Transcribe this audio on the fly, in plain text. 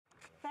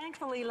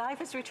Thankfully,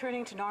 life is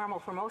returning to normal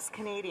for most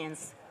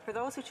Canadians. For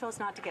those who chose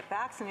not to get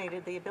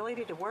vaccinated, the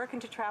ability to work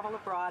and to travel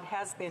abroad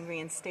has been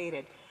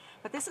reinstated.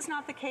 But this is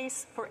not the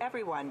case for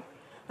everyone.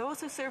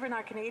 Those who serve in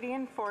our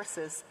Canadian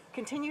forces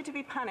continue to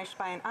be punished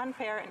by an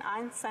unfair and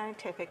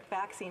unscientific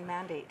vaccine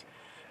mandate.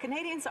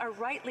 Canadians are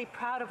rightly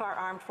proud of our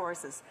armed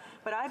forces,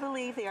 but I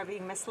believe they are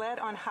being misled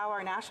on how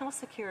our national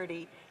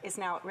security is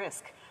now at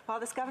risk. While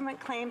this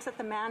government claims that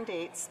the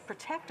mandates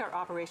protect our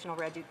operational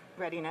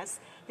readiness,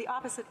 the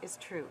opposite is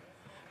true.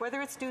 Whether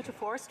it's due to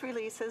forced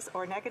releases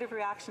or negative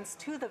reactions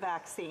to the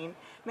vaccine,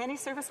 many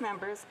service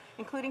members,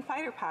 including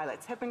fighter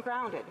pilots, have been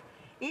grounded.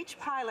 Each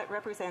pilot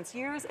represents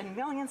years and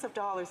millions of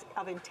dollars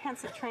of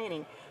intensive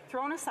training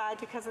thrown aside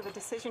because of the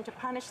decision to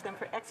punish them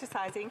for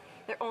exercising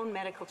their own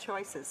medical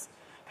choices.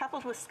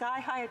 Coupled with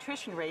sky-high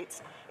attrition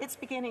rates, it's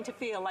beginning to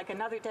feel like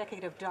another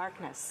decade of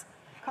darkness.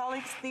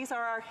 Colleagues, these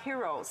are our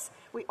heroes.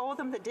 We owe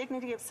them the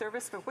dignity of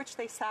service for which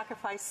they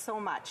sacrifice so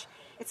much.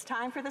 It's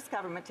time for this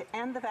government to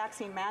end the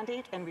vaccine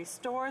mandate and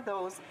restore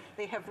those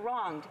they have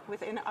wronged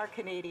within our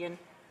Canadian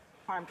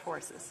armed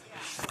forces.